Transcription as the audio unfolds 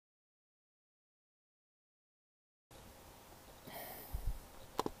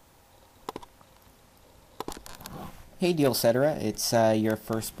Hey Dealcetera, it's your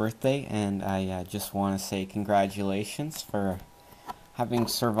first birthday, and I just want to say congratulations for having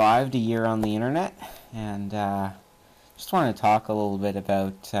survived a year on the internet, and just want to talk a little bit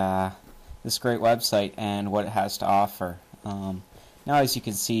about this great website and what it has to offer. Now, as you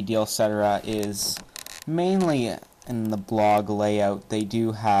can see, Dealcetera is mainly in the blog layout. They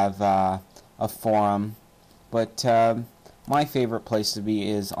do have a forum, but my favorite place to be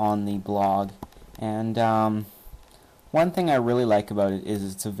is on the blog, and one thing I really like about it is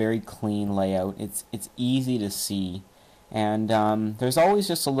it's a very clean layout. It's easy to see, and there's always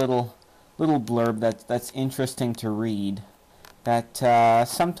just a little blurb that's interesting to read. That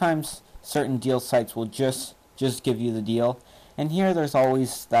sometimes certain deal sites will just give you the deal, and here there's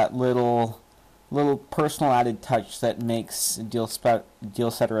always that little personal added touch that makes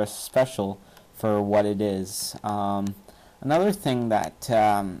Dealcetera special for what it is. Another thing that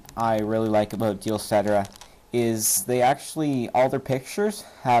I really like about Dealcetera is they actually, all their pictures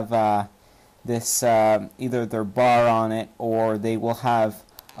have this either their bar on it, or they will have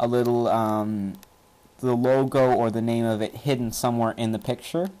a little the logo or the name of it hidden somewhere in the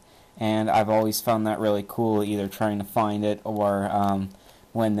picture, and I've always found that really cool, either trying to find it or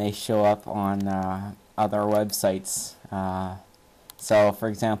when they show up on other websites. So for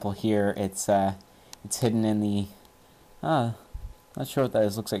example, here it's hidden in the not sure what that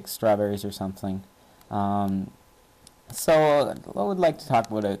is, looks like strawberries or something. So I would like to talk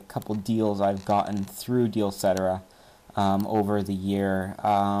about a couple deals I've gotten through Dealcetera over the year.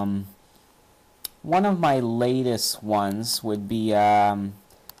 One of my latest ones would be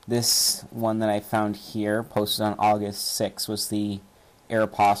this one that I found here, posted on August 6th, was the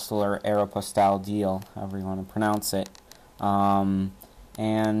Aeropostale or Aeropostale deal, however you want to pronounce it. And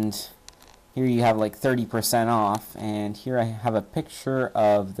here you have like 30% off, and here I have a picture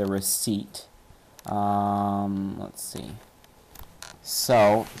of the receipt. Let's see.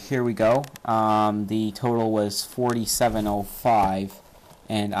 So here we go. The total was $47.05,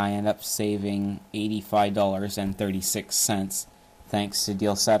 and I end up saving $85.36 thanks to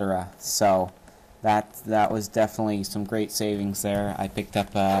Dealcetera. So that was definitely some great savings there. I picked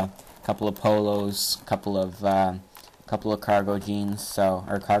up a couple of polos, couple of cargo jeans,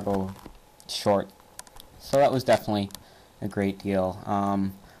 or cargo short. So that was definitely a great deal.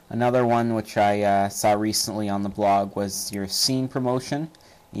 Another one which I saw recently on the blog was your scene promotion.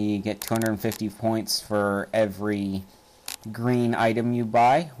 You get 250 points for every green item you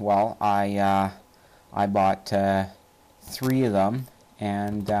buy. Well, I bought 3 of them,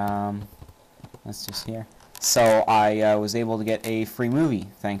 and let's just here. So I was able to get a free movie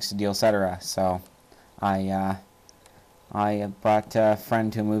thanks to Dealcetera. So I brought a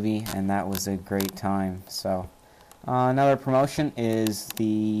friend to a movie, and that was a great time. So. Another promotion is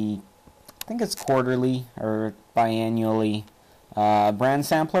I think it's quarterly or biannually brand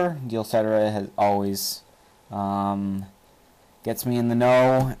sampler. Dealcetera has always gets me in the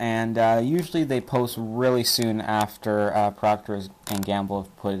know, and usually they post really soon after Procter & Gamble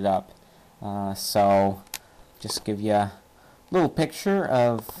have put it up. So just give you a little picture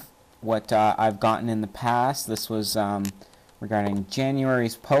of what I've gotten in the past. This was regarding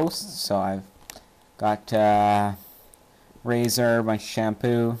January's post, so I've got razor, my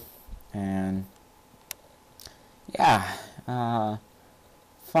shampoo, and yeah.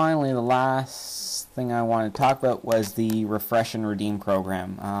 Finally, the last thing I want to talk about was the Refresh and Redeem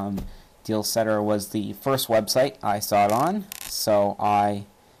program. Dealcetera was the first website I saw it on, so I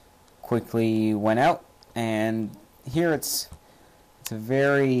quickly went out, and here it's a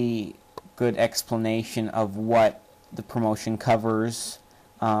very good explanation of what the promotion covers,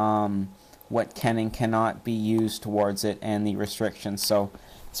 what can and cannot be used towards it, and the restrictions. So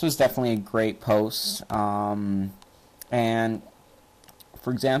this was definitely a great post. And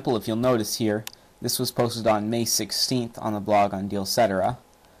for example, if you'll notice here, this was posted on May 16th on the blog on Dealcetera.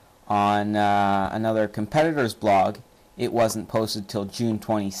 On another competitor's blog, it wasn't posted till June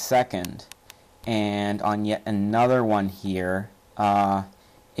 22nd. And on yet another one here,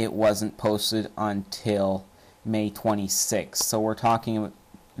 it wasn't posted until May 26th. So we're talking about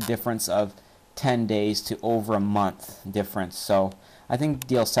difference of 10 days to over a month difference. So I think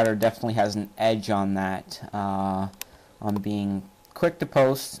Dealcetera definitely has an edge on that, on being quick to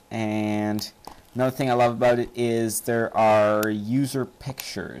post. And another thing I love about it is there are user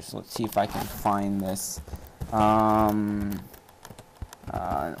pictures. Let's see if I can find this. An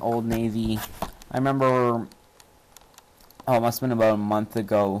Old Navy. I remember, it must have been about a month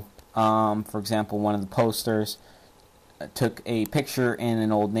ago. For example, one of the posters took a picture in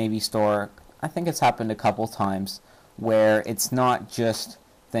an Old Navy store. I think it's happened a couple times where it's not just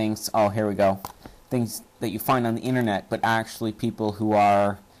things. Oh, here we go. things that you find on the internet, but actually people who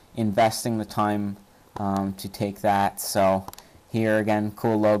are investing the time to take that. So here again,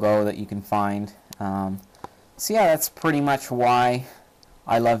 cool logo that you can find. So yeah, that's pretty much why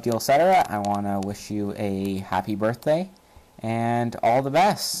I love Dealcetera. I want to wish you a happy birthday and all the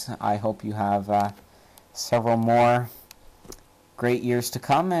best. I hope you have several more great years to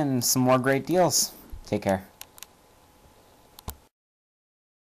come and some more great deals. Take care.